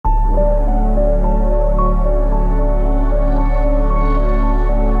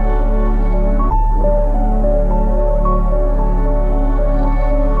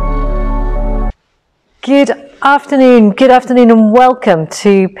Good afternoon, and welcome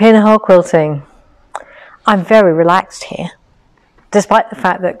to Pinhole Quilting. I'm very relaxed here, despite the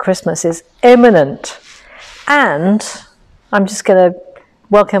fact that Christmas is imminent. And I'm just going to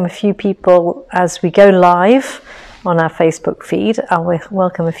welcome a few people as we go live on our Facebook feed. I'll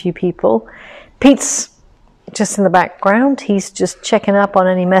welcome a few people. Pete's just in the background. He's just checking up on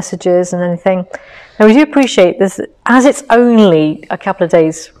any messages and anything. And we do appreciate this, as it's only a couple of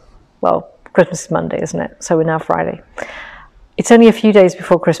days, well, Christmas is Monday, isn't it? So we're now Friday. It's only a few days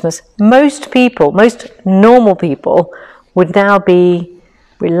before Christmas. Most people, most normal people, would now be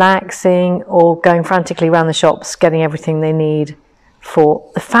relaxing or going frantically around the shops, getting everything they need for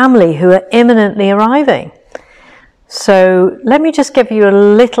the family who are imminently arriving. So let me just give you a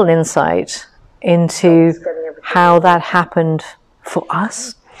little insight into how that happened for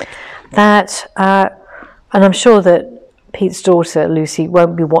us. And I'm sure that Pete's daughter, Lucy,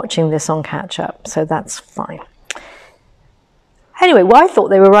 won't be watching this on catch-up, so that's fine. Anyway, well, I thought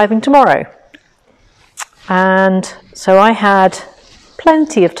they were arriving tomorrow. And so I had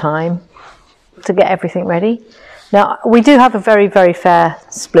plenty of time to get everything ready. Now, we do have a very, very fair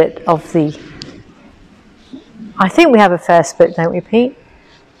split of the... I think we have a fair split, don't we, Pete?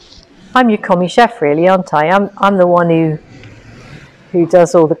 I'm your commie chef, really, aren't I? I'm the one who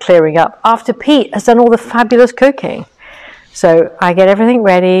does all the clearing up, after Pete has done all the fabulous cooking. So I get everything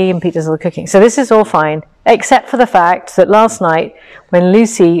ready and Pete does all the cooking. So this is all fine, except for the fact that last night when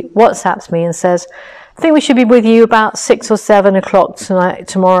Lucy WhatsApps me and says, I think we should be with you about 6 or 7 o'clock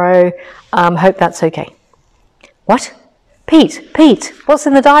tomorrow. Hope that's okay. What? Pete, what's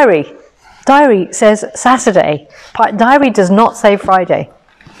in the diary? Diary says Saturday. Diary does not say Friday.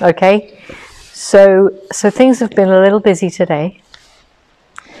 Okay? So things have been a little busy today.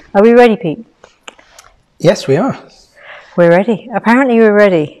 Are we ready, Pete? Yes, we are. We're ready. Apparently we're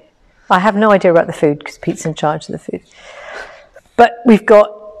ready. I have no idea about the food because Pete's in charge of the food. But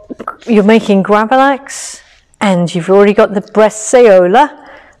you're making gravlax and you've already got the bresaola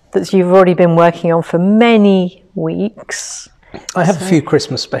that you've already been working on for many weeks. I have a few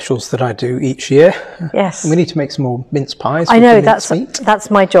Christmas specials that I do each year. Yes. We need to make some more mince pies. I know, that's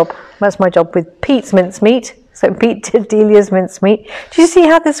my job. That's my job with Pete's mincemeat. So Pete did Delia's mincemeat. Do you see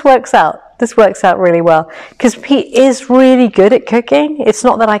how this works out? This works out really well because Pete is really good at cooking. It's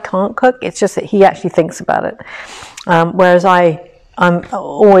not that I can't cook, it's just that he actually thinks about it. Whereas I'm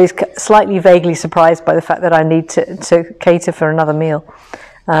always slightly vaguely surprised by the fact that I need to cater for another meal.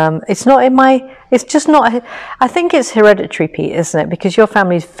 It's just not, I think it's hereditary, Pete, isn't it? Because your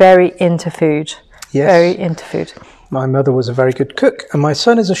family's very into food. Yes. Very into food. My mother was a very good cook and my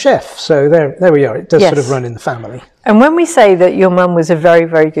son is a chef. So there we are. It does sort of run in the family. And when we say that your mum was a very,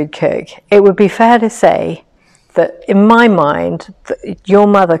 very good cook, it would be fair to say that in my mind, your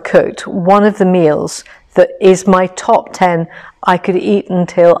mother cooked one of the meals that is my top 10 I could eat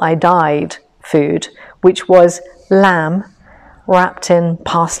until I died food, which was lamb wrapped in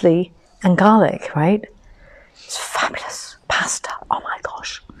parsley and garlic, right? It's fabulous. Pasta. Oh my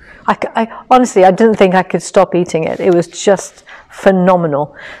gosh. I honestly, I didn't think I could stop eating it. It was just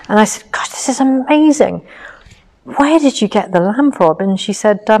phenomenal. And I said, gosh, this is amazing. Where did you get the lamb from? And she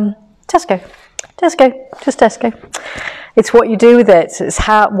said, Tesco, just Tesco. It's what you do with it. It's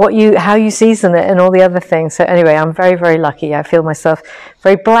how you season it and all the other things. So anyway, I'm very, very lucky. I feel myself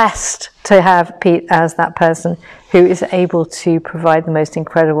very blessed to have Pete as that person who is able to provide the most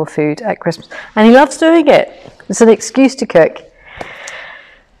incredible food at Christmas. And he loves doing it. It's an excuse to cook.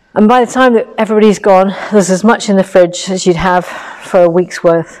 And by the time that everybody's gone, there's as much in the fridge as you'd have for a week's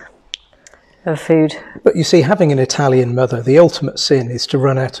worth of food. But you see, having an Italian mother, the ultimate sin is to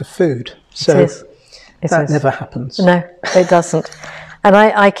run out of food. So that never happens. No, it doesn't. And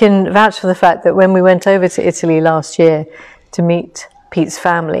I can vouch for the fact that when we went over to Italy last year to meet Pete's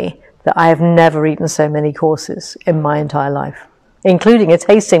family, that I have never eaten so many courses in my entire life, including a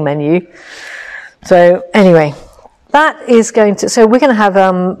tasting menu. So anyway, that is going to. So we're going to have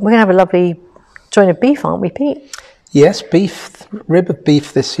a lovely joint of beef, aren't we, Pete? Yes, rib of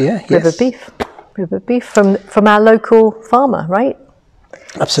beef this year. Yes. Rib of beef from our local farmer, right?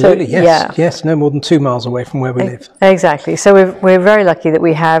 Absolutely, so, yes. Yeah. Yes, no more than 2 miles away from where we live. Exactly. So we're very lucky that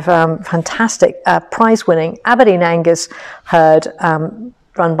we have fantastic prize-winning Aberdeen Angus herd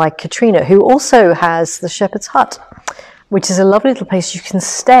run by Katrina, who also has the Shepherd's Hut, which is a lovely little place you can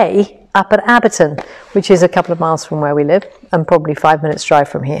stay up at Abberton, which is a couple of miles from where we live and probably 5 minutes drive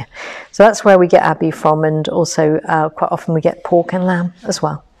from here. So that's where we get our beef from, and also quite often we get pork and lamb as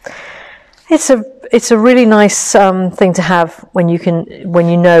well. It's a really nice thing to have when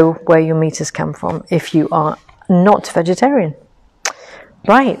you know where your meat has come from if you are not vegetarian.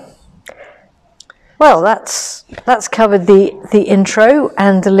 Right. Well, that's covered the intro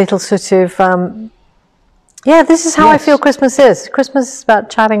and a little sort of yeah. This is how I feel Christmas is. Christmas is about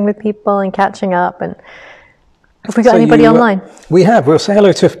chatting with people and catching up. And have we got anybody online? We have. We'll say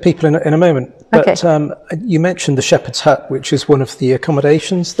hello to people in a moment. But you mentioned the Shepherd's Hut, which is one of the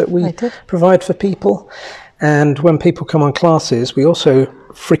accommodations that we provide for people. And when people come on classes, we also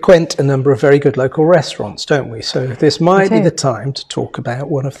frequent a number of very good local restaurants, don't we? So this might be the time to talk about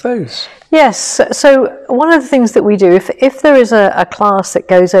one of those. Yes. So one of the things that we do, if there is a class that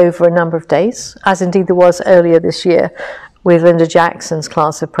goes over a number of days, as indeed there was earlier this year with Linda Jackson's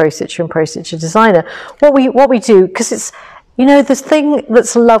class of Pro Stitcher and Pro Stitcher Designer, what we do, because it's, you know, the thing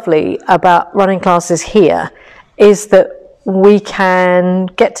that's lovely about running classes here is that we can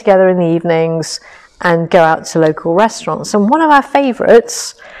get together in the evenings and go out to local restaurants. And one of our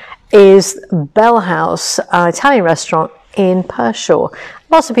favourites is Bell House, an Italian restaurant in Pershore.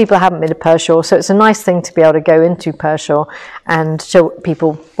 Lots of people haven't been to Pershore, so it's a nice thing to be able to go into Pershore and show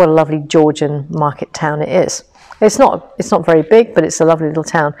people what a lovely Georgian market town it is. It's not very big, but it's a lovely little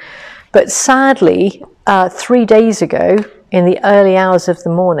town. But sadly, 3 days ago, in the early hours of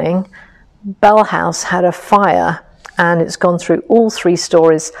the morning, Bell House had a fire, and it's gone through all 3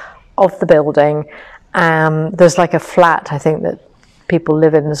 stories of the building. There's like a flat, I think, that people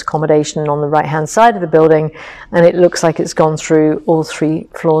live in as accommodation on the right hand side of the building, and it looks like it's gone through all 3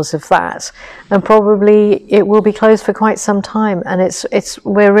 floors of that, and probably it will be closed for quite some time. And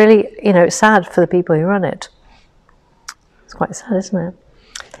we're really, you know, it's sad for the people who run it. It's quite sad, isn't it?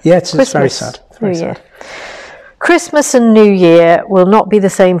 Yeah, it's very sad. Very sad. Christmas and New Year will not be the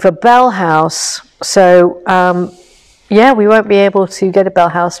same for Bell House. So yeah, we won't be able to go to Bell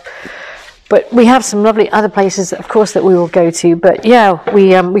House. But we have some lovely other places, of course, that we will go to. But yeah,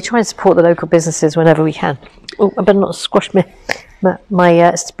 we try and support the local businesses whenever we can. Oh, I better not squash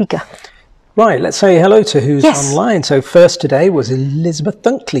my speaker. Right, let's say hello to who's online. So first today was Elizabeth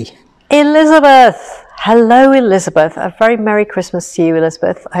Dunkley. Elizabeth! Hello, Elizabeth. A very Merry Christmas to you,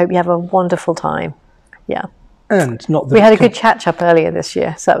 Elizabeth. I hope you have a wonderful time. Yeah. And not that we had a good catch-up earlier this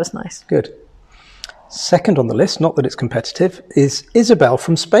year, so that was nice. Good. Second on the list, not that it's competitive, is Isabel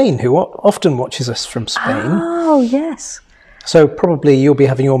from Spain, who often watches us from Spain. Oh, yes. So probably you'll be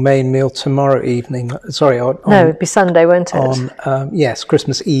having your main meal tomorrow evening. Sorry, no, it'd be Sunday, won't it? Yes,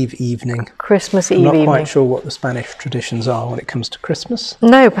 Christmas Eve evening. Christmas Eve evening. I'm not quite sure what the Spanish traditions are when it comes to Christmas.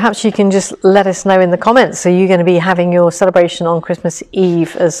 No, perhaps you can just let us know in the comments. So you're going to be having your celebration on Christmas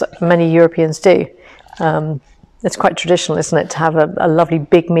Eve, as many Europeans do. It's quite traditional, isn't it, to have a lovely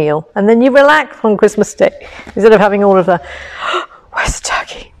big meal, and then you relax on Christmas Day instead of having all of the where's the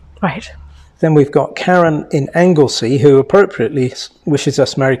turkey? Right. Then we've got Karen in Anglesey, who appropriately wishes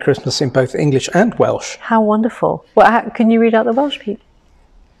us Merry Christmas in both English and Welsh. How wonderful! Well, can you read out the Welsh, Pete?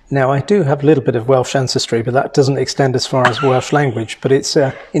 Now, I do have a little bit of Welsh ancestry, but that doesn't extend as far as Welsh language. But it's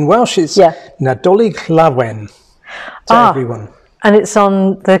in Welsh, it's Nadolig Llawen to everyone, and it's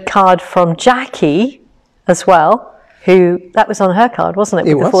on the card from Jackie as well, that was on her card, wasn't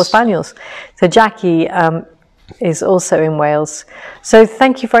it, with the 4 Spaniels. So Jackie is also in Wales. So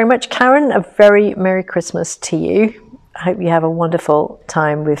thank you very much, Karen. A very Merry Christmas to you. I hope you have a wonderful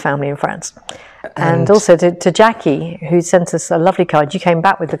time with family and friends. And also to Jackie, who sent us a lovely card. You came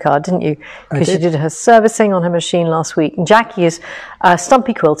back with the card, didn't you? Because she did her servicing on her machine last week. And Jackie is a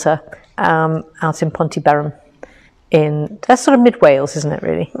Stumpy Quilter out in Pontyberem. That's sort of mid Wales, isn't it,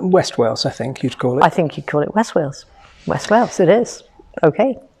 really? West Wales, I think you'd call it. I think you'd call it West Wales. West Wales, it is.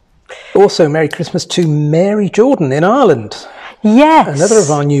 Okay. Also, Merry Christmas to Mary Jordan in Ireland. Yes. Another of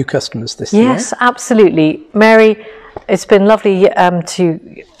our new customers this year. Yes, absolutely. Mary, it's been lovely it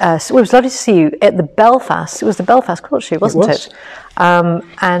was lovely to see you at the Belfast. It was the Belfast Quilt Show, wasn't it?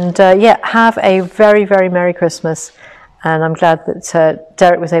 Have a very, very Merry Christmas. And I'm glad that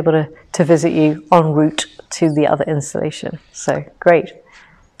Derek was able to visit you en route to the other installation. So great.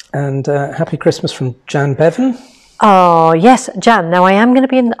 And happy Christmas from Jan Bevan. Oh yes, Jan. Now I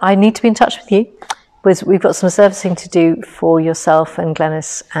need to be in touch with you. We've got some servicing to do for yourself and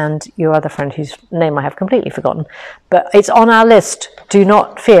Glenys and your other friend whose name I have completely forgotten. But it's on our list. Do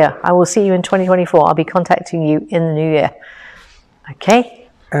not fear. I will see you in 2024. I'll be contacting you in the new year. Okay.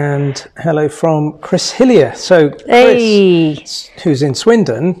 And hello from Chris Hillier. So Chris, who's in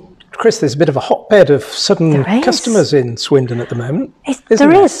Swindon. Chris, there's a bit of a hotbed of sudden customers in Swindon at the moment.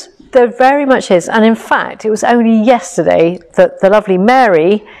 There very much is. And in fact, it was only yesterday that the lovely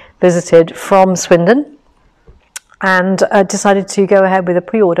Mary visited from Swindon and decided to go ahead with a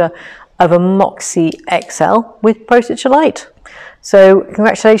pre-order of a Moxie XL with Pro Stitcher Lite. So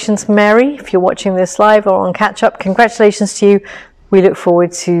congratulations, Mary, if you're watching this live or on catch-up. Congratulations to you. we look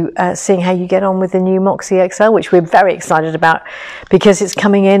forward to seeing how you get on with the new Moxie XL, which we're very excited about because it's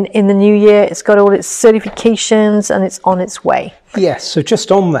coming in the new year. It's got all its certifications and it's on its way. Yes, so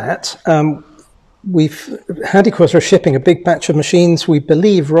just on that, Handi Quilter are shipping a big batch of machines, we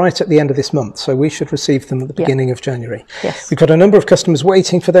believe, right at the end of this month, so we should receive them at the beginning of January. Yes. We've got a number of customers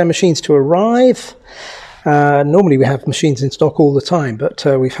waiting for their machines to arrive. Normally we have machines in stock all the time, but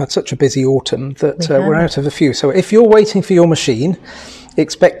we've had such a busy autumn that we're out of a few. So if you're waiting for your machine,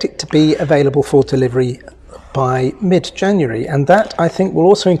 expect it to be available for delivery by mid-January, and that I think will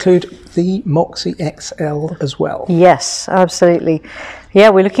also include the Moxie XL as well. Yes, absolutely. Yeah,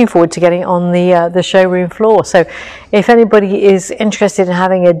 we're looking forward to getting on the showroom floor. So if anybody is interested in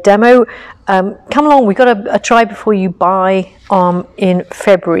having a demo, come along. We've got a try before you buy in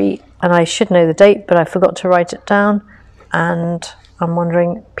February, and I should know the date, but I forgot to write it down, and I'm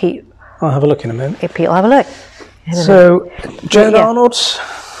wondering, Pete. I'll have a look in a minute. Pete will have a look. So, Joan Arnold.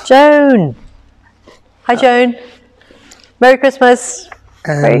 Joan. Hi, Joan. Merry Christmas.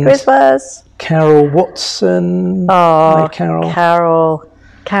 And Merry Christmas. Carol Watson. Oh, Carol.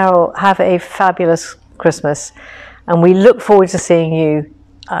 Carol, have a fabulous Christmas. And we look forward to seeing you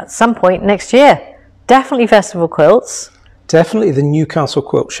at some point next year. Definitely Festival Quilts. Definitely the Newcastle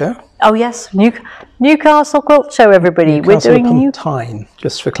Quilt Show. Oh, yes. Newcastle Quilt Show, everybody. Newcastle upon Tyne,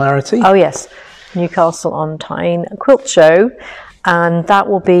 just for clarity. Oh, yes. Newcastle on Tyne Quilt Show. And that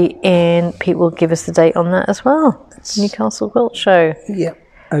will be in, Pete will give us the date on that as well. Newcastle Quilt Show. Yeah.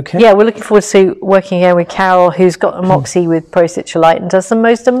 Okay. Yeah, we're looking forward to working again with Carol, who's got a Moxie with Pro Stitcher Light and does the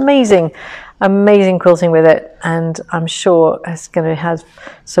most amazing quilting with it. And I'm sure it's going to have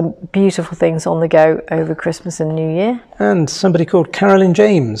some beautiful things on the go over Christmas and New Year. And somebody called Carolyn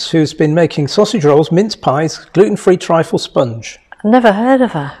James, who's been making sausage rolls, mince pies, gluten-free trifle sponge. I've never heard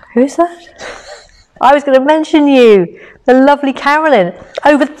of her. Who is that? I was going to mention you, the lovely Carolyn.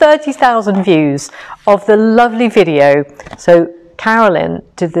 Over 30,000 views of the lovely video. So Carolyn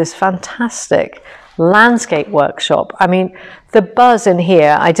did this fantastic landscape workshop. I mean, the buzz in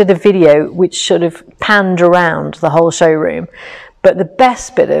here, I did a video which sort of panned around the whole showroom. But the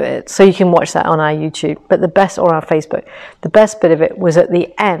best bit of it, so you can watch that on our YouTube, but the best, or our Facebook, the best bit of it was at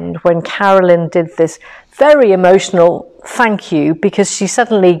the end when Carolyn did this very emotional thank you, because she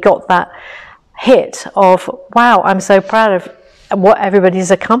suddenly got that hit of, wow, I'm so proud of what everybody's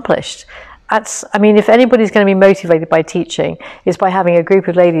accomplished. I mean, if anybody's going to be motivated by teaching, it's by having a group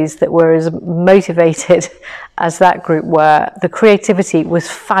of ladies that were as motivated as that group were. The creativity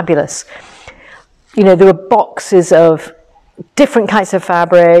was fabulous. You know, there were boxes of different kinds of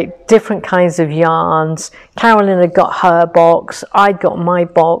fabric, different kinds of yarns. Carolyn had got her box, I'd got my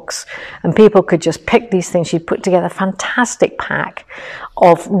box, and people could just pick these things. She'd put together a fantastic pack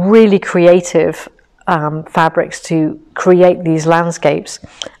of really creative fabrics to create these landscapes.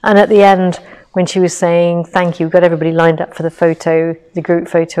 And at the end, when she was saying thank you, got everybody lined up for the photo, the group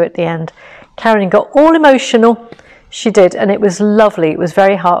photo at the end, Carolyn got all emotional. She did, and it was lovely. It was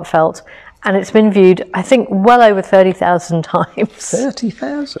very heartfelt. And it's been viewed, I think, well over 30,000 times.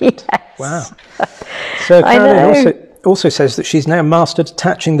 30,000? Yes. Wow. So Carolyn also says that she's now mastered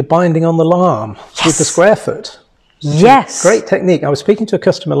attaching the binding on the larm with the square foot. Yes. Great technique. I was speaking to a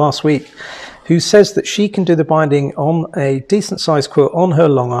customer last week who says that she can do the binding on a decent sized quilt on her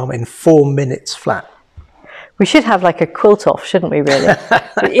long arm in 4 minutes flat. We should have like a quilt off, shouldn't we, really?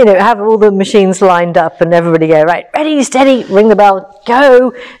 You know, have all the machines lined up and everybody go, right, ready, steady, ring the bell,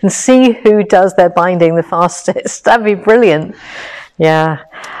 go, and see who does their binding the fastest. That'd be brilliant. Yeah.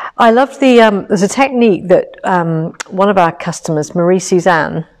 I love there's a technique that one of our customers, Marie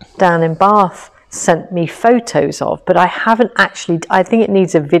Suzanne, down in Bath, sent me photos of, but I haven't actually, I think it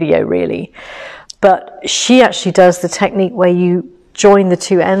needs a video really. But she actually does the technique where you join the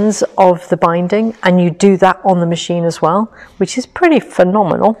two ends of the binding, and you do that on the machine as well, which is pretty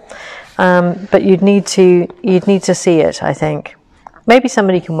phenomenal. But you'd need to see it, I think. Maybe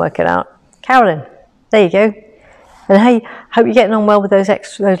somebody can work it out. Carolyn, there you go. And hey, hope you're getting on well with those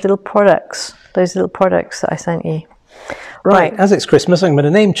little products that I sent you. Right, as it's Christmas, I'm going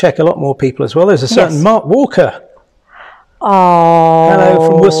to name check a lot more people as well. There's a certain Mark Walker. Oh, hello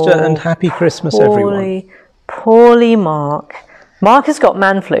from Worcester, and happy Christmas, everyone. Poorly Mark. Mark has got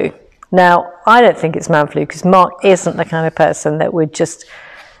man flu. Now, I don't think it's man flu, because Mark isn't the kind of person that would just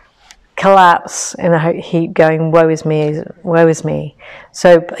collapse in a heap going, woe is me, woe is me.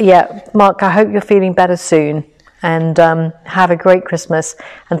 So, yeah, Mark, I hope you're feeling better soon, and have a great Christmas.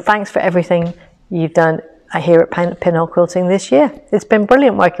 And thanks for everything you've done here at Pinhole Quilting this year. It's been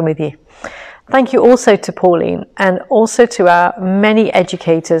brilliant working with you. thank you also to Pauline, and also to our many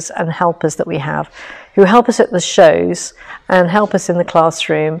educators and helpers that we have, who help us at the shows and help us in the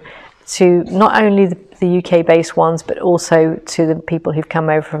classroom, to not only the UK-based ones, but also to the people who've come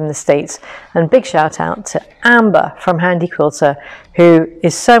over from the States. And big shout out to Amber from Handi Quilter, who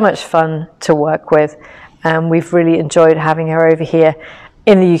is so much fun to work with. And we've really enjoyed having her over here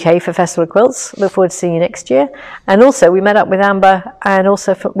in the UK for Festival of Quilts. Look forward to seeing you next year. And also we met up with Amber and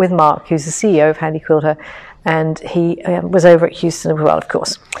also with Mark, who's the CEO of Handi Quilter, and he was over at Houston as well, of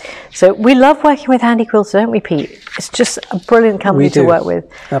course. So we love working with Handi Quilter, don't we, Pete? It's just a brilliant company to work with.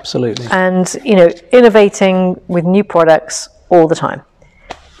 Absolutely. And, you know, innovating with new products all the time.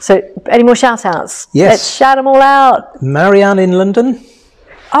 So any more shout outs? Yes. Let's shout them all out. Marianne in London.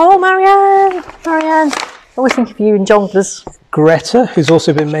 Oh, Marianne. I always think of you in jonglers. Greta, who's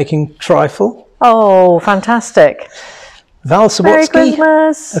also been making trifle. Oh, fantastic. Val Merry Sabotsky,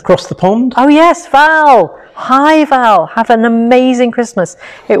 Christmas. across the pond. Oh, yes, Val. Hi, Val. Have an amazing Christmas.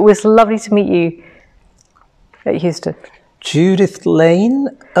 It was lovely to meet you at Houston. Judith Lane,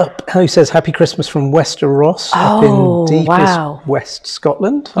 who says Happy Christmas from Wester Ross, up in deepest West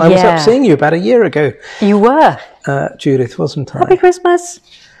Scotland. I was up seeing you about a year ago. You were. Judith, wasn't I? Happy Christmas.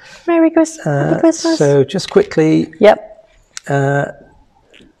 Merry Christmas. Happy Christmas. So just quickly. Yep.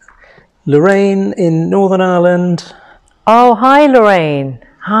 Lorraine in Northern Ireland. Oh, hi, Lorraine.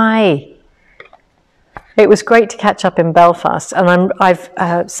 Hi. It was great to catch up in Belfast, and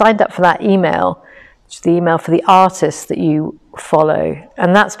I've signed up for that email, which is the email for the artist that you follow,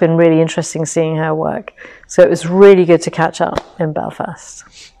 and that's been really interesting seeing her work. So it was really good to catch up in Belfast.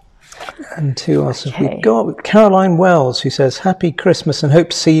 And who else have we got? Caroline Wells, who says, Happy Christmas and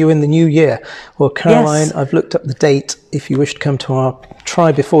hope to see you in the new year. Well, Caroline, yes. I've looked up the date. If you wish to come to our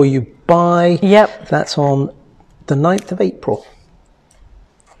Try Before You Buy, that's on the 9th of April.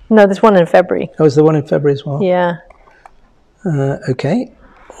 No, there's one in February. Oh, is there one in February as well? Yeah. Okay.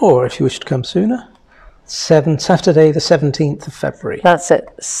 Or if you wish to come sooner, Saturday the 17th of February. That's it,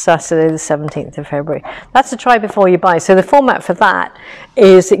 Saturday the 17th of February. That's a Try Before You Buy. So the format for that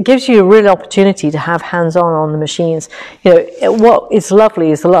is it gives you a real opportunity to have hands-on the machines. You know, what is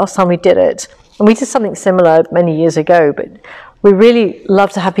lovely is the last time we did it, and we did something similar many years ago, but we really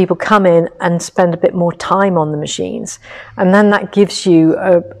love to have people come in and spend a bit more time on the machines. And then that gives you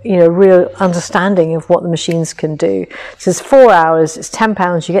a real understanding of what the machines can do. So it's 4 hours, it's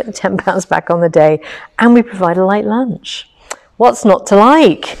 £10, you get the £10 back on the day, and we provide a light lunch. What's not to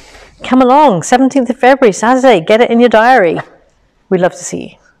like? Come along, 17th of February, Saturday, get it in your diary. We'd love to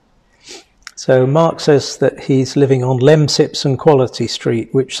see you. So Mark says that he's living on Lemsips and Quality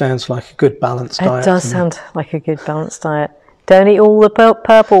Street, which sounds like a good balanced diet. It does sound like a good balanced diet. Don't eat all the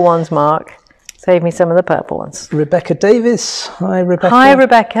purple ones, Mark. Save me some of the purple ones. Rebecca Davis. Hi, Rebecca. Hi,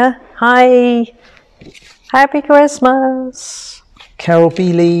 Rebecca. Hi. Happy Christmas. Carol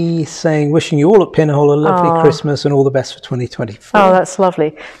Bealey saying, wishing you all at Pinhole a lovely Christmas and all the best for 2024. Oh, that's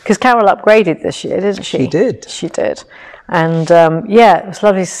lovely. Because Carol upgraded this year, didn't she? She did. She did. And, it was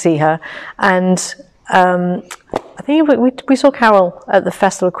lovely to see her. And I think we saw Carol at the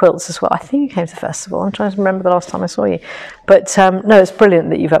Festival of Quilts as well. I think you came to the festival. I'm trying to remember the last time I saw you. But no, it's brilliant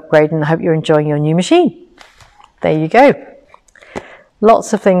that you've upgraded, and I hope you're enjoying your new machine. There you go.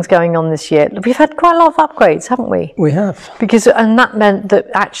 Lots of things going on this year. We've had quite a lot of upgrades, haven't we? We have. And that meant that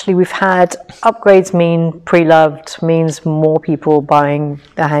actually we've had upgrades mean pre-loved, means more people buying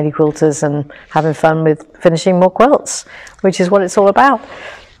the Handi Quilters and having fun with finishing more quilts, which is what it's all about.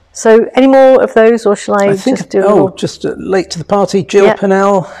 So, any more of those, or shall I just do just late to the party, Jill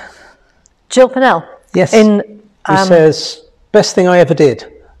Pennell. Jill Pennell? Yes. Who says, best thing I ever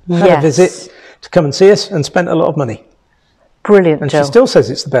did. Had a visit to come and see us and spent a lot of money. Brilliant, and Jill. She still says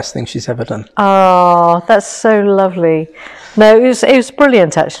it's the best thing she's ever done. Oh, that's so lovely. No, it was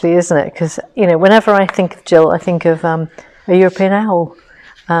brilliant, actually, isn't it? Because, whenever I think of Jill, I think of a European owl.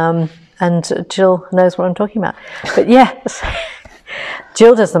 And Jill knows what I'm talking about. But yes.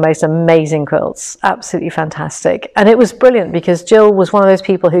 Jill does the most amazing quilts, absolutely fantastic. And it was brilliant because Jill was one of those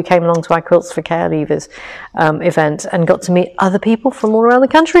people who came along to our Quilts for Care Leavers event and got to meet other people from all around the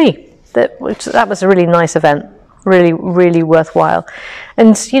country. That was a really nice event, really, really worthwhile.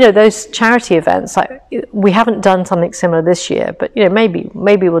 And, those charity events, we haven't done something similar this year, but,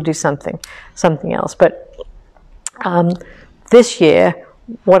 maybe we'll do something else. But this year,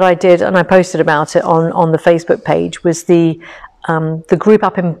 what I did, and I posted about it on the Facebook page, was the group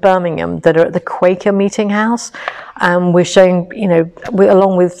up in Birmingham that are at the Quaker Meeting House. We're showing,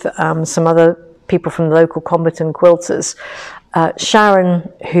 along with some other people from the local combatant quilters,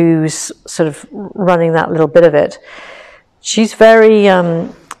 Sharon, who's sort of running that little bit of it, she's very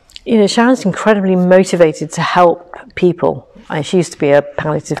you know, Sharon's incredibly motivated to help people. She used to be a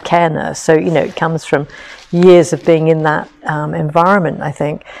palliative care nurse, so, you know, it comes from years of being in that environment, I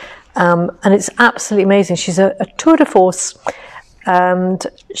think. And it's absolutely amazing. She's a tour de force, and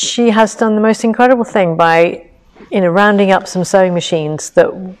she has done the most incredible thing by, you know, rounding up some sewing machines that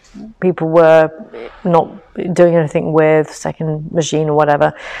people were not doing anything with, second machine or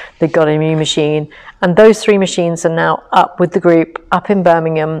whatever. They got a new machine, and those 3 machines are now up with the group up in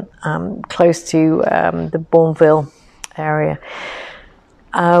Birmingham, close to the Bourneville area,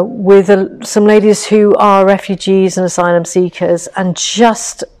 with some ladies who are refugees and asylum seekers, and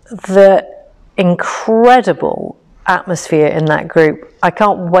just the incredible atmosphere in that group. I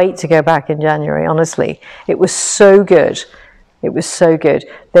can't wait to go back in January, honestly. It was so good. It was so good.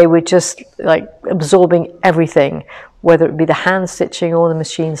 They were just like absorbing everything, whether it be the hand stitching or the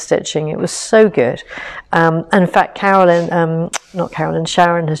machine stitching. It was so good. And in fact, Sharon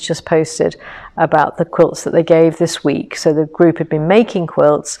has just posted about the quilts that they gave this week. So the group had been making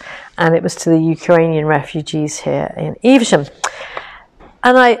quilts, and it was to the Ukrainian refugees here in Evesham.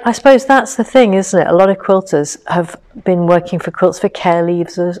 And I suppose that's the thing, isn't it? A lot of quilters have been working for Quilts for Care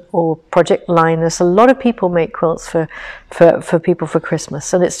Leavers or Project Linus. A lot of people make quilts for people for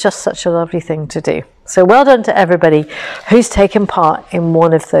Christmas, and it's just such a lovely thing to do. So well done to everybody who's taken part in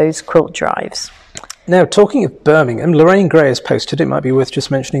one of those quilt drives. Now, talking of Birmingham, Lorraine Gray has posted, it might be worth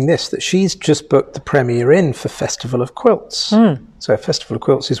just mentioning this, that she's just booked the Premier Inn for Festival of Quilts. So Festival of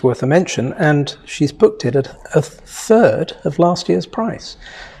Quilts is worth a mention, and she's booked it at a third of last year's price.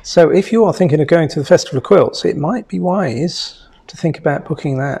 So if you are thinking of going to the Festival of Quilts, it might be wise to think about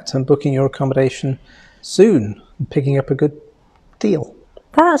booking that and booking your accommodation soon and picking up a good deal.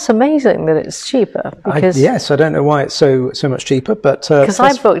 That's amazing that it's cheaper. Because yes, I don't know why it's so much cheaper, but because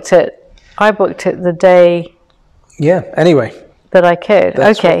I booked it the day. Yeah. Anyway, that I could.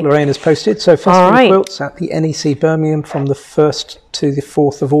 That's okay. What Lorraine has posted. So Festival of Quilts at the NEC Birmingham from the 1st to the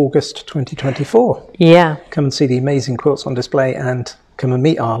 4th of August 2024. Yeah. Come and see the amazing quilts on display, and come and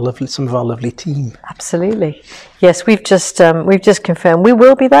meet some of our lovely team. Absolutely. Yes, we've just confirmed we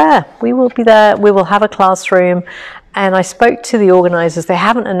will be there. We will be there. We will have a classroom, and I spoke to the organisers. They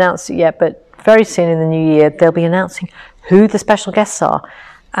haven't announced it yet, but very soon in the new year they'll be announcing who the special guests are.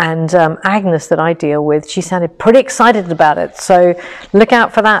 And Agnes, that I deal with, she sounded pretty excited about it. So look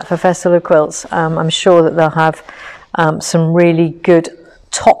out for that for Festival of Quilts. I'm sure that they'll have some really good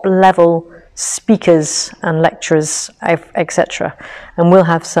top-level speakers and lecturers, etc. And we'll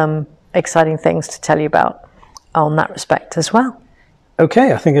have some exciting things to tell you about on that respect as well.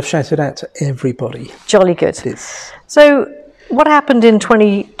 Okay, I think I've shouted out to everybody. Jolly good. So what happened in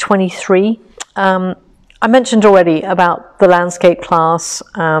 2023? I mentioned already about the landscape class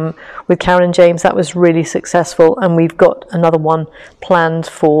with Karen James. That was really successful, and we've got another one planned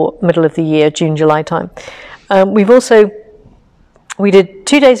for middle of the year, June, July time. We did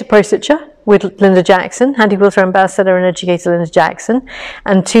 2 days of Pro Stitcher with Linda Jackson, Handi Quilter ambassador and educator Linda Jackson,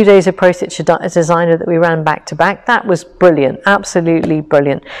 and 2 days of Pro Stitcher designer that we ran back to back. That was brilliant, absolutely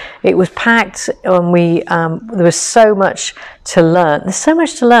brilliant. It was packed, and there was so much to learn. There's so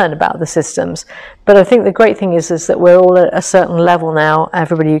much to learn about the systems, but I think the great thing is that we're all at a certain level now,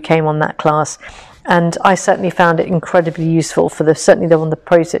 everybody who came on that class. And I certainly found it incredibly useful for certainly the one, the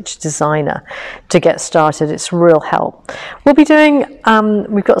Pro Stitch designer, to get started. It's real help. We'll be doing,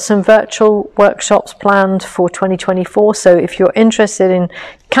 we've got some virtual workshops planned for 2024. So if you're interested in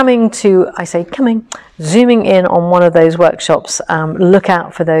zooming in on one of those workshops, look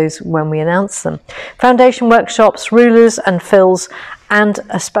out for those when we announce them. Foundation workshops, rulers and fills, and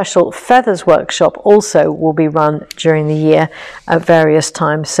a special feathers workshop also will be run during the year at various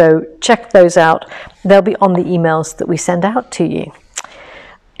times. So check those out. They'll be on the emails that we send out to you.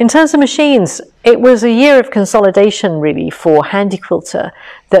 In terms of machines, it was a year of consolidation really for Handi Quilter,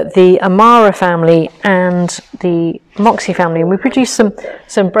 that the Amara family and the Moxie family, and we produced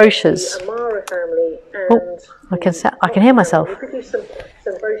some brochures. I can hear myself.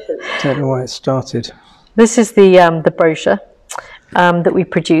 Don't know why it started. This is the brochure that we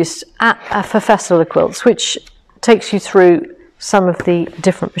produced for Festival of Quilts, which takes you through some of the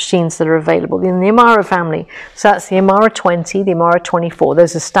different machines that are available in the Amara family. So that's the Amara 20, the Amara 24.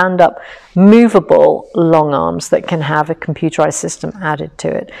 Those are stand-up, movable long arms that can have a computerized system added to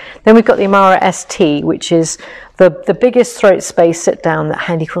it. Then we've got the Amara ST, which is the biggest throat space sit-down that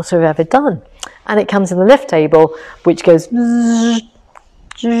Handi Quilter have ever done. And it comes in the lift table, which goes...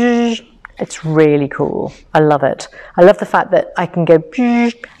 It's really cool. I love it. I love the fact that I can go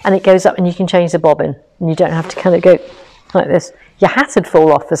and it goes up and you can change the bobbin and you don't have to kind of go like this. Your hat would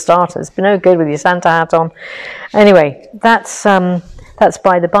fall off for starters, but no good with your Santa hat on. Anyway, that's that's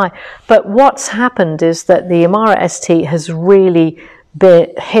by the by. But what's happened is that the Amara ST has really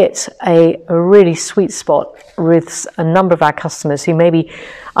hit a really sweet spot with a number of our customers who maybe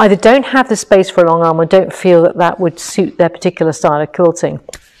either don't have the space for a long arm or don't feel that that would suit their particular style of quilting.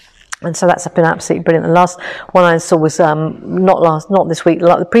 And so that's been absolutely brilliant. The last one I saw was not this week,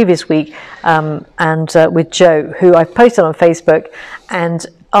 the previous week, and with Jo, who I posted on Facebook, and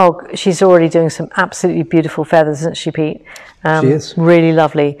she's already doing some absolutely beautiful feathers, isn't she, Pete? She is really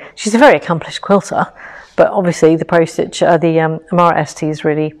lovely. She's a very accomplished quilter, but obviously the Pro Stitch, the Amara ST is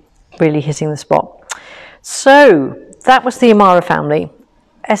really hitting the spot. So that was the Amara family,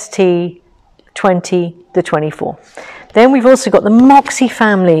 ST 20 to 24. Then we've also got the Moxie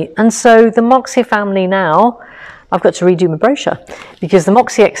family, and so the Moxie family now, I've got to redo my brochure because the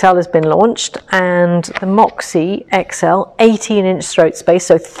Moxie XL has been launched, and the Moxie XL 18-inch throat space,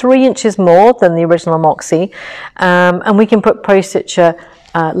 so 3 inches more than the original Moxie, and we can put Pro Stitcher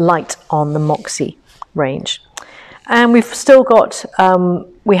light on the Moxie range. And we've still got,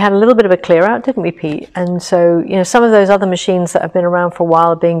 we had a little bit of a clear out, didn't we, Pete? And so, you know, some of those other machines that have been around for a while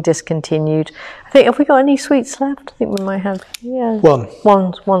are being discontinued. I think, have we got any sweets left? I think we might have, yeah.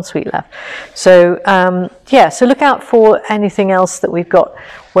 One sweet left. So, yeah, so look out for anything else that we've got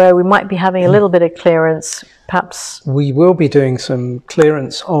where we might be having a little bit of clearance. Perhaps we will be doing some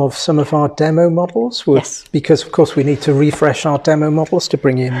clearance of some of our demo models, yes, because of course we need to refresh our demo models to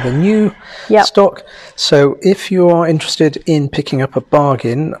bring in the new stock. So if you are interested in picking up a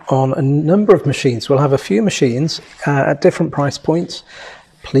bargain on a number of machines, we'll have a few machines at different price points.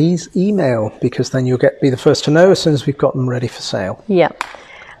 Please email, because then you'll be the first to know as soon as we've got them ready for sale. Yeah,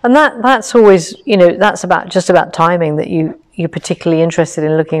 and that's always, you know, that's just about timing, that you're particularly interested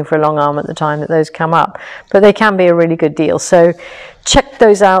in looking for a long arm at the time that those come up, but they can be a really good deal. So check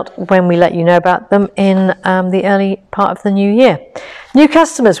those out when we let you know about them in the early part of the new year. New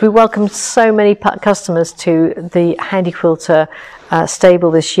customers, we welcomed so many customers to the Handi Quilter stable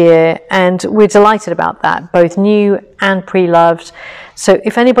this year, and we're delighted about that, both new and pre-loved. So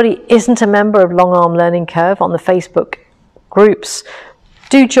if anybody isn't a member of Long Arm Learning Curve on the Facebook groups,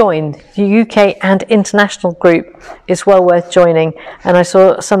 do join. The UK and international group is well worth joining. And I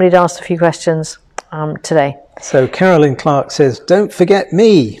saw somebody had asked a few questions today. So Carolyn Clark says, don't forget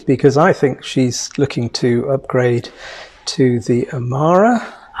me, because I think she's looking to upgrade to the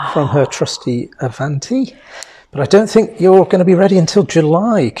Amara from her trusty Avanti. But I don't think you're going to be ready until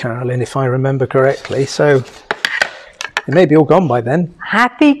July, Carolyn, if I remember correctly. So it may be all gone by then.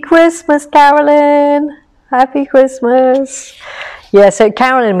 Happy Christmas, Carolyn. Happy Christmas. Yeah, so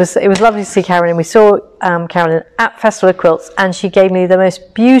Carolyn it was lovely to see Carolyn. We saw Carolyn at Festival of Quilts, and she gave me the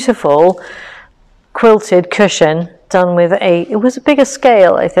most beautiful quilted cushion done with it was a bigger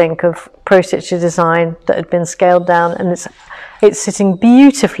scale, I think, of Pro Stitcher design that had been scaled down, and it's sitting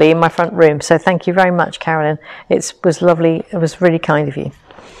beautifully in my front room. So thank you very much, Carolyn. It was lovely. It was really kind of you.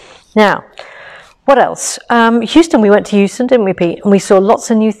 Now, what else? Houston, we went to Houston, didn't we, Pete? And we saw lots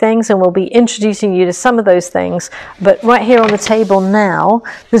of new things, and we'll be introducing you to some of those things. But right here on the table now,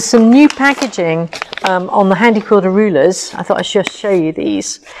 there's some new packaging on the Handi Quilter rulers. I thought I'd just show you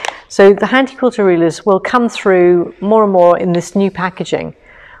these. So the Handi Quilter rulers will come through more and more in this new packaging,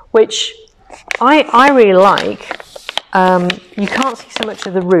 which I really like. You can't see so much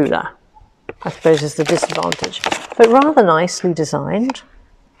of the ruler, I suppose, is the disadvantage, but rather nicely designed.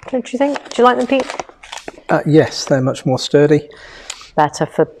 Don't you think? Do you like them, Pete? Yes, they're much more sturdy. Better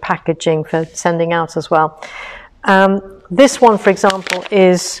for packaging, for sending out as well. This one, for example,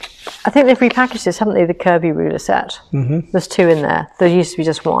 is, I think they've repackaged this, haven't they, the curvy ruler set? Mm-hmm. There's two in there. There used to be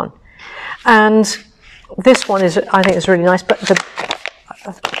just one. And this one is, I think, is really nice, but I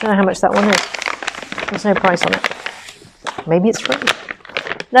don't know how much that one is. There's no price on it. Maybe it's free.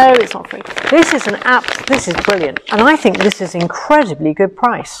 No, it's not free. This is an app. This is brilliant. And I think this is incredibly good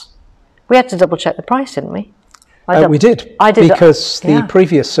price. We had to double check the price, didn't we? We did. I did. Because the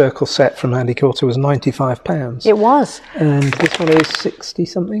previous circle set from Handi Quilter was £95. It was. And this one is 60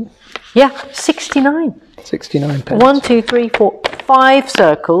 something? Yeah, 69. 69 pence. 1, 2, 3, 4, 5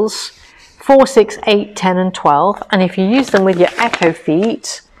 circles. 4, 6, 8, 10 and 12. And if you use them with your Echo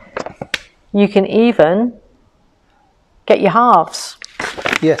feet, you can even get your halves.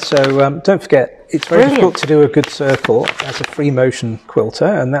 Yes, so don't forget, it's very difficult to do a good circle as a free motion quilter,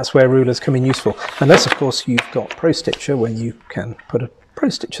 and that's where rulers come in useful. Unless, of course, you've got Pro Stitcher, when you can put a Pro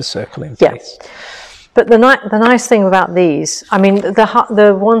Stitcher circle in place. But the nice thing about these, I mean,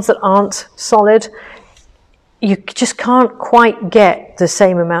 the ones that aren't solid, you just can't quite get the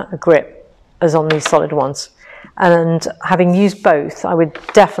same amount of grip as on these solid ones. And having used both, I would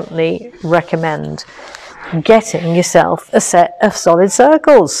definitely recommend getting yourself a set of solid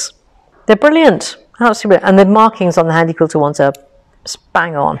circles. They're brilliant, absolutely brilliant. And the markings on the Handi Quilter ones are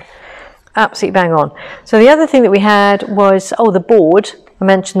bang on, absolutely bang on. So the other thing that we had was, the board. I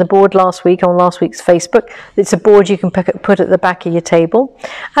mentioned the board last week on last week's Facebook. It's a board you can put at the back of your table.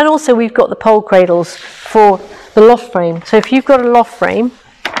 And also we've got the pole cradles for the loft frame. So if you've got a loft frame,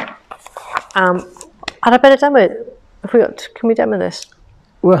 and I better demo it. Can we demo this?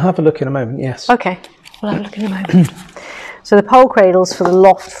 We'll have a look in a moment, yes. Okay, we'll have a look in a moment. So the pole cradles for the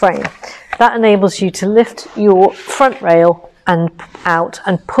loft frame. That enables you to lift your front rail and out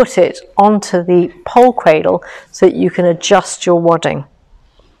and put it onto the pole cradle so that you can adjust your wadding.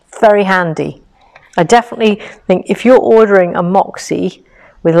 Very handy. I definitely think if you're ordering a Moxie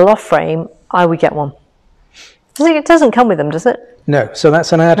with a loft frame, I would get one. It doesn't come with them, does it? No, so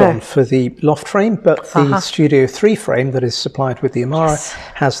that's an add-on for the loft frame, but the Studio 3 frame that is supplied with the Amara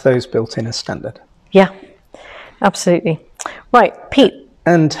has those built in as standard. Yeah, absolutely. Right, Pete.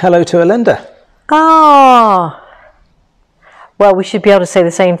 And hello to Alenda. Well, we should be able to say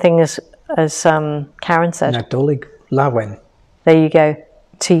the same thing as Karen said. Nadolig Lawen. There you go.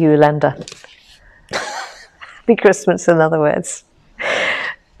 To you, Alenda. Happy Christmas, in other words.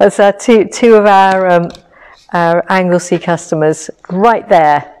 That's two of our Anglesey customers right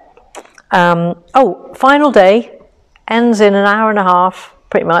there. Final day, ends in an hour and a half,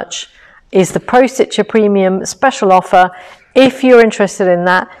 pretty much, is the Pro Stitcher Premium special offer. If you're interested in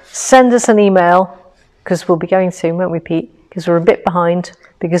that, send us an email, because we'll be going soon, won't we, Pete? Because we're a bit behind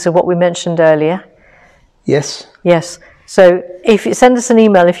because of what we mentioned earlier. Yes. Yes. So if you send us an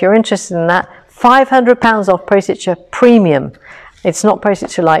email, if you're interested in that, £500 off Pro Stitcher Premium. It's not Pro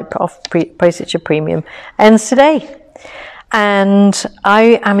Stitcher Lite, off Pro Stitcher Premium. Ends today. And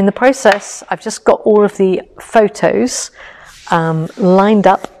I am in the process. I've just got all of the photos lined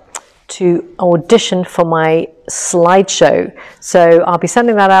up to audition for my slideshow. So I'll be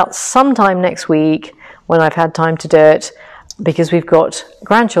sending that out sometime next week when I've had time to do it, because we've got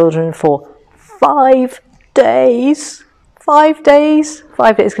grandchildren for 5 days. 5 days.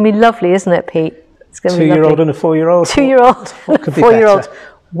 5 days. It's going to be lovely, isn't it, Pete? It's going to be 2-year-old and a 4-year-old. 2-year-old, what could be 4-year-old. better?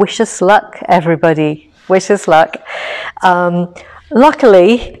 Wish us luck, everybody. Wish us luck.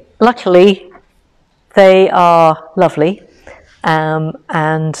 Luckily, they are lovely, and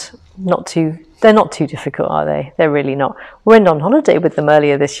they're not too difficult, are they? They're really not. We went on holiday with them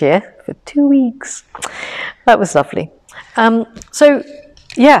earlier this year for 2 weeks. That was lovely. So,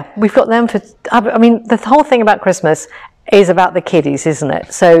 yeah, we've got them for. I mean, the whole thing about Christmas is about the kiddies, isn't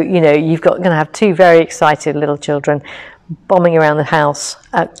it? So, you've going to have 2 very excited little children bombing around the house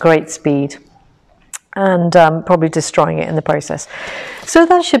at great speed, and probably destroying it in the process. So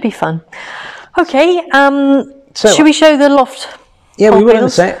that should be fun. Okay, should we show the loft? Yeah, we will in a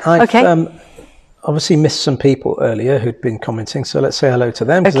sec. I've obviously missed some people earlier who'd been commenting, so let's say hello to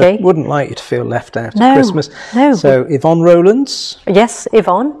them, because I wouldn't like you to feel left out at Christmas. No. So Yvonne Rowlands. Yes,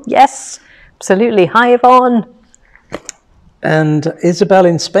 Yvonne. Yes, absolutely. Hi, Yvonne. And Isabel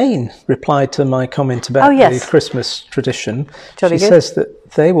in Spain replied to my comment about the Christmas tradition. She says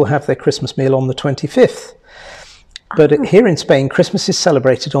that they will have their Christmas meal on the 25th. But here in Spain, Christmas is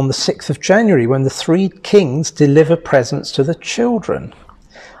celebrated on the 6th of January, when the 3 kings deliver presents to the children.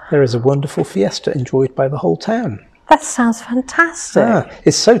 There is a wonderful fiesta enjoyed by the whole town. That sounds fantastic.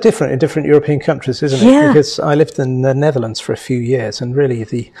 It's so different in different European countries, isn't it? Because I lived in the Netherlands for a few years, and really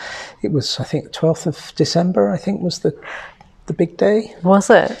it was, I think, the 12th of December, I think, was the big day. Was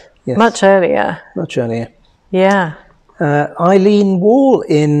it? Yes. Much earlier. Much earlier. Yeah. Eileen Wall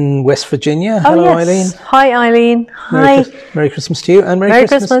in West Virginia. Hello, Eileen. Hi, Eileen. Hi. Merry Christmas to you, and Merry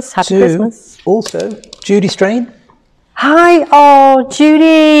Christmas. Happy Christmas. Also, Judy Strain. Hi. Oh,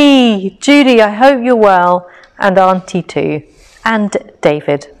 Judy. Judy, I hope you're well. And Auntie too. And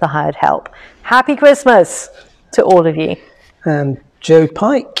David, the hired help. Happy Christmas to all of you. And Joe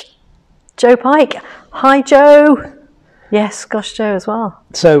Pike. Joe Pike. Hi, Joe. Yes, gosh, Joe as well.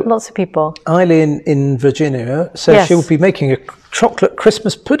 So lots of people. Eileen in Virginia says she will be making a chocolate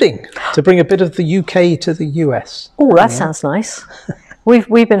Christmas pudding to bring a bit of the UK to the US. Oh, that sounds nice. We've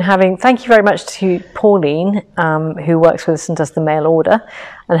been having. Thank you very much to Pauline, who works with us and does the mail order,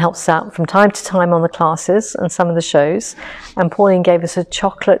 and helps out from time to time on the classes and some of the shows. And Pauline gave us a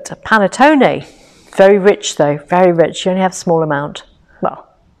chocolate panettone. Very rich, though. Very rich. You only have a small amount. Well,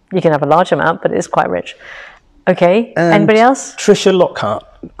 you can have a large amount, but it is quite rich. Okay, and anybody else? Tricia Lockhart.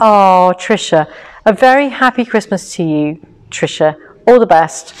 Oh, Tricia. A very happy Christmas to you, Tricia. All the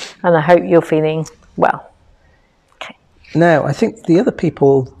best, and I hope you're feeling well. Okay. Now, I think the other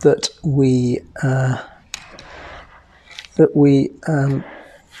people that we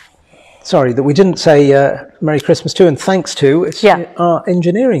sorry, that we didn't say Merry Christmas to and thanks to. It's our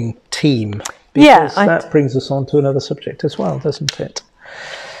engineering team. Because that brings us on to another subject as well, doesn't it?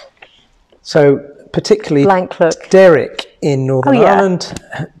 So particularly Derek in Northern Ireland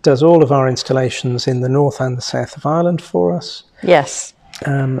does all of our installations in the north and the south of Ireland for us. Yes.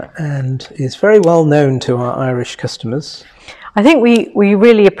 And is very well known to our Irish customers. I think we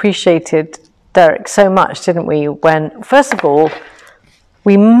really appreciated Derek so much, didn't we? When, first of all,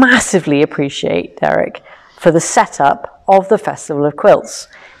 we massively appreciate Derek for the setup of the Festival of Quilts.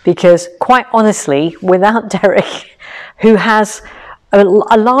 Because quite honestly, without Derek, who has a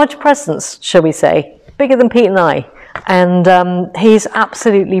large presence, shall we say, bigger than Pete and I, and he's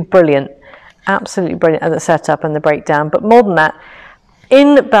absolutely brilliant at the setup and the breakdown. But more than that,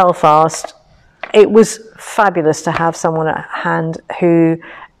 in Belfast, it was fabulous to have someone at hand who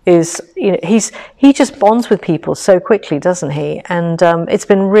is, he just bonds with people so quickly, doesn't he? And it's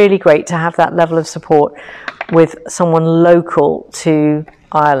been really great to have that level of support with someone local to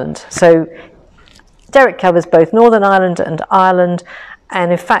Ireland. So Derek covers both Northern Ireland and Ireland, and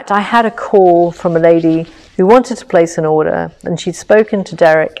in fact I had a call from a lady who wanted to place an order, and she'd spoken to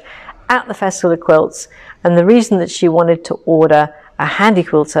Derek at the Festival of Quilts, and the reason that she wanted to order a Handi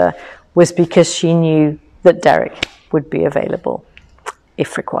Quilter was because she knew that Derek would be available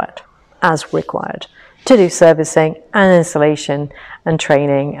if required, as required, to do servicing and installation and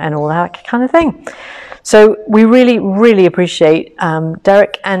training and all that kind of thing. So we really, really appreciate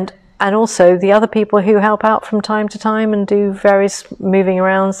Derek and also the other people who help out from time to time and do various moving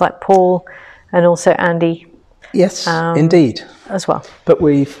arounds, like Paul and also Andy. Yes, indeed. As well. But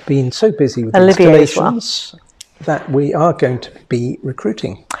we've been so busy with installations that we are going to be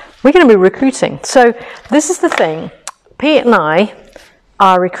recruiting. We're going to be recruiting. So this is the thing. Pete and I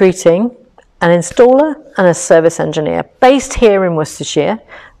are recruiting an installer and a service engineer based here in Worcestershire,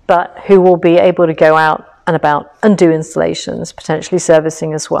 but who will be able to go out and about and do installations, potentially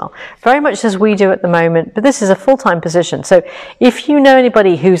servicing as well. Very much as we do at the moment, but this is a full-time position. So if you know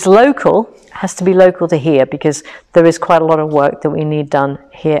anybody who's local, has to be local to here, because there is quite a lot of work that we need done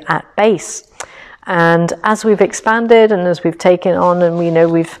here at base. And as we've expanded and as we've taken on, and we know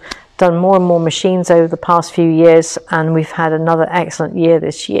we've done more and more machines over the past few years, and we've had another excellent year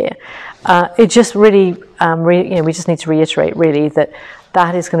this year. It just really, we just need to reiterate really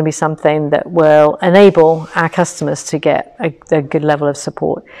that is going to be something that will enable our customers to get a good level of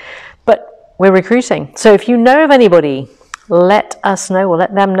support. But we're recruiting. So if you know of anybody, let us know, or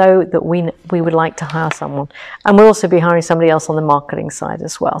let them know that we would like to hire someone. And we'll also be hiring somebody else on the marketing side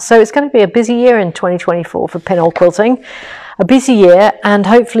as well. So it's going to be a busy year in 2024 for Pinhole Quilting. A busy year, and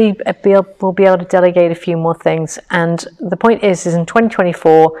hopefully we'll be able to delegate a few more things. And the point is in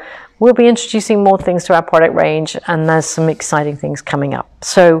 2024, we'll be introducing more things to our product range, and there's some exciting things coming up.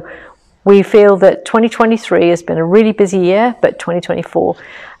 So we feel that 2023 has been a really busy year, but 2024,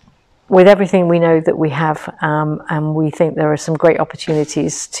 with everything we know that we have, and we think there are some great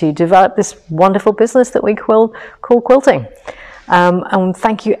opportunities to develop this wonderful business that we call quilting. And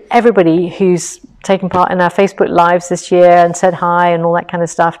thank you everybody who's taken part in our Facebook Lives this year and said hi and all that kind of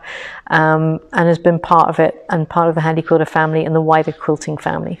stuff, and has been part of it and part of the Handi Quilter family and the wider quilting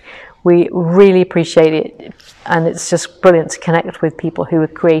family. We really appreciate it, and it's just brilliant to connect with people who are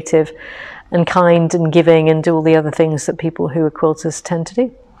creative and kind and giving and do all the other things that people who are quilters tend to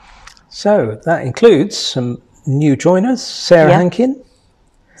do. So that includes some new joiners, Sarah Hankin.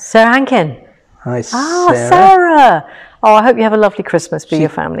 Sarah Hankin. Hi, Sarah. Sarah. Oh, I hope you have a lovely Christmas with your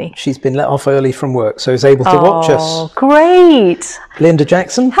family. She's been let off early from work, so is able to watch us. Oh, great. Linda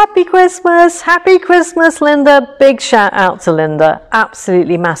Jackson. Happy Christmas. Happy Christmas, Linda. Big shout out to Linda.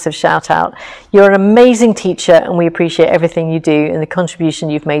 Absolutely massive shout out. You're an amazing teacher, and we appreciate everything you do and the contribution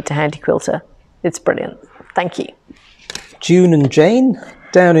you've made to Handi Quilter. It's brilliant. Thank you. June and Jane.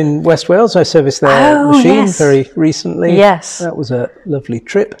 Down in West Wales, I serviced their machine very recently. Yes. That was a lovely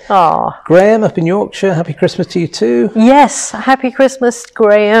trip. Oh. Graham up in Yorkshire, happy Christmas to you too. Yes, happy Christmas,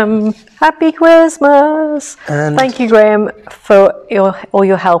 Graham. Happy Christmas. And thank you, Graham, for all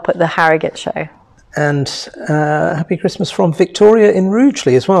your help at the Harrogate show. And happy Christmas from Victoria in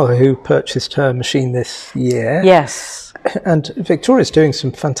Rugeley as well, who purchased her machine this year. Yes. And Victoria's doing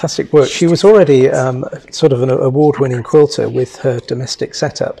some fantastic work. She was already sort of an award-winning quilter with her domestic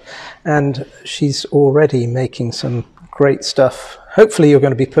setup, and she's already making some great stuff hopefully you're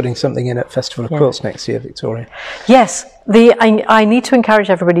going to be putting something in at Festival of Quilts next year, Victoria. Yes, I need to encourage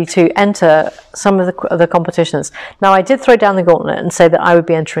everybody to enter some of the competitions. Now, I did throw down the gauntlet and say that I would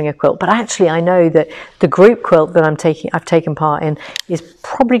be entering a quilt, but actually I know that the group quilt that I've taken part in is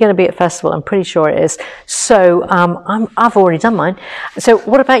probably going to be at Festival. I'm pretty sure it is. So I've already done mine. So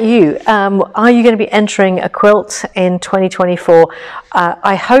what about you? Are you going to be entering a quilt in 2024?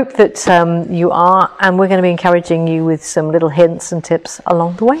 I hope that you are, and we're going to be encouraging you with some little hints and tips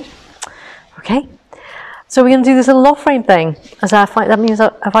along the way. Okay? So we're going to do this little loft frame thing. That means,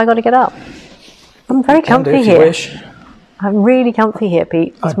 have I got to get up? I'm very comfy here. Wish. I'm really comfy here,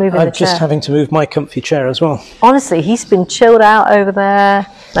 Pete. He's moving the chair. I'm just having to move my comfy chair as well. Honestly, he's been chilled out over there.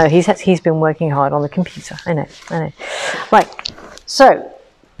 No, he's been working hard on the computer. I know. Right. So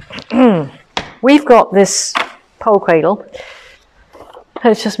we've got this pole cradle.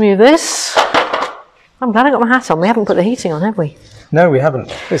 Let's just move this. I'm glad I got my hat on. We haven't put the heating on, have we? No, we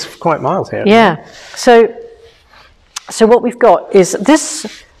haven't. It's quite mild here. Yeah. So what we've got is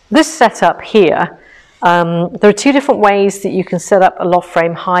this setup here. There are two different ways that you can set up a loft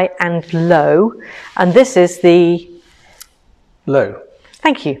frame, high and low. And this is the low.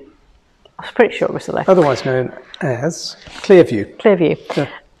 Thank you. I was pretty sure it was the low. Otherwise known as clear view. Clear view. Yeah.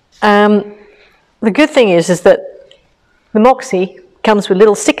 The good thing is that the Moxie comes with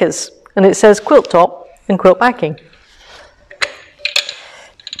little stickers, and it says quilt top and quilt backing.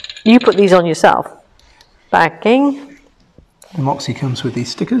 You put these on yourself. Backing. The Moxie comes with these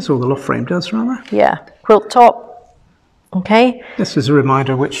stickers, or the loft frame does, rather. Yeah. Quilt top. Okay. This is a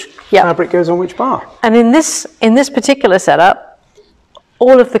reminder which fabric goes on which bar. And in this particular setup,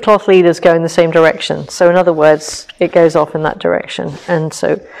 all of the cloth leaders go in the same direction. So in other words, it goes off in that direction.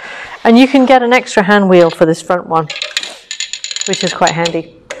 And you can get an extra hand wheel for this front one, which is quite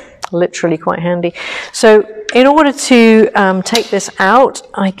handy. Literally quite handy. So in order to take this out,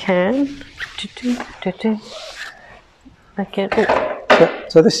 I can.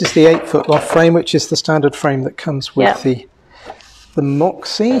 So this is the 8-foot loft frame, which is the standard frame that comes with the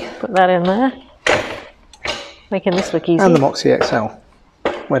Moxie. Put that in there, making this look easy. And the Moxie XL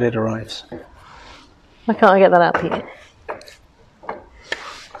when it arrives. Why can't I get that out, Pete?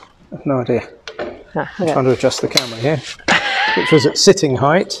 I've no idea. I'm trying to adjust the camera here, which was at sitting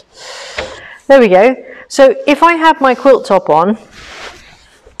height. There we go. So if I have my quilt top on,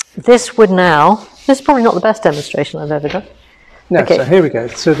 this is probably not the best demonstration I've ever done. No, so here we go.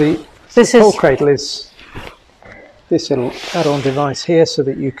 So the pole cradle is this little add-on device here, so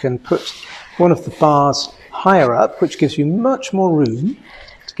that you can put one of the bars higher up, which gives you much more room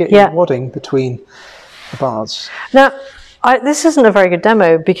to get your wadding between the bars. Now, this isn't a very good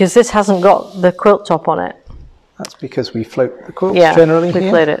demo because this hasn't got the quilt top on it. That's because we float the quilts generally here. We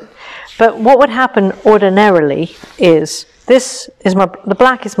float it. But what would happen ordinarily is the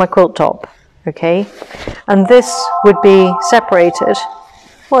black is my quilt top, okay? And this would be separated.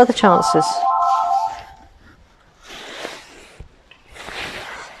 What are the chances?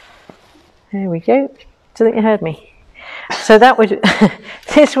 There we go. Do you think you heard me? So that would,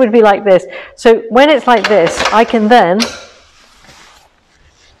 this would be like this. So when it's like this, I can then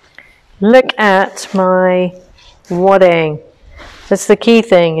look at my wadding. That's the key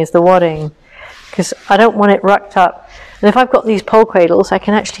thing, is the wadding, because I don't want it rucked up. And if I've got these pole cradles, I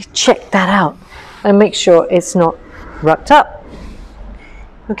can actually check that out and make sure it's not rucked up.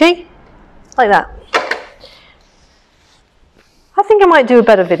 Okay? Like that. I think I might do a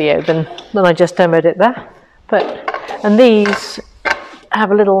better video than I just demoed it there. And these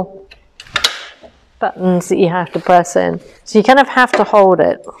have little buttons that you have to press in. So you kind of have to hold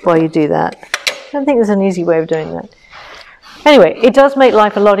it while you do that. I don't think there's an easy way of doing that. Anyway, it does make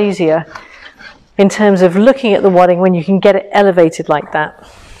life a lot easier in terms of looking at the wadding when you can get it elevated like that.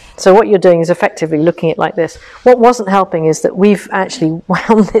 So what you're doing is effectively looking at it like this. What wasn't helping is that we've actually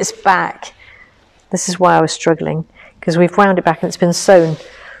wound this back. This is why I was struggling, because we've wound it back and it's been sewn.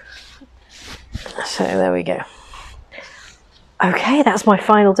 So there we go. Okay, that's my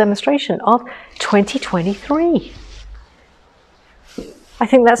final demonstration of 2023. I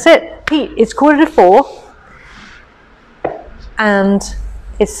think that's it. Pete, it's 4:45 and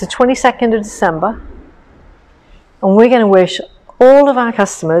it's the 22nd of December, and we're going to wish all of our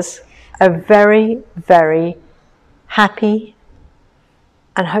customers a very, very happy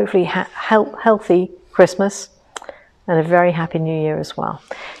and hopefully healthy Christmas and a very happy New Year as well,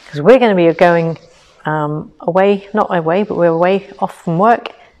 because we're going to be going away, not away, but we're away off from work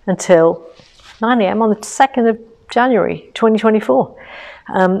until 9 AM on the 2nd of January 2024.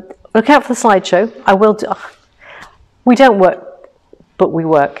 Look out for the slideshow. We don't work, but we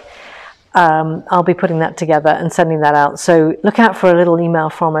work. I'll be putting that together and sending that out. So look out for a little email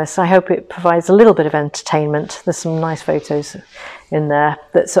from us. I hope it provides a little bit of entertainment. There's some nice photos in there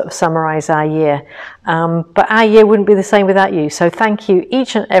that sort of summarize our year. But our year wouldn't be the same without you. So thank you,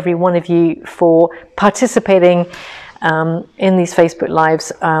 each and every one of you, for participating in these Facebook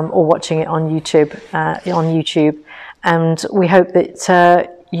Lives or watching it on YouTube. And we hope that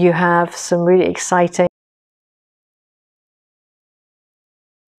you have some really exciting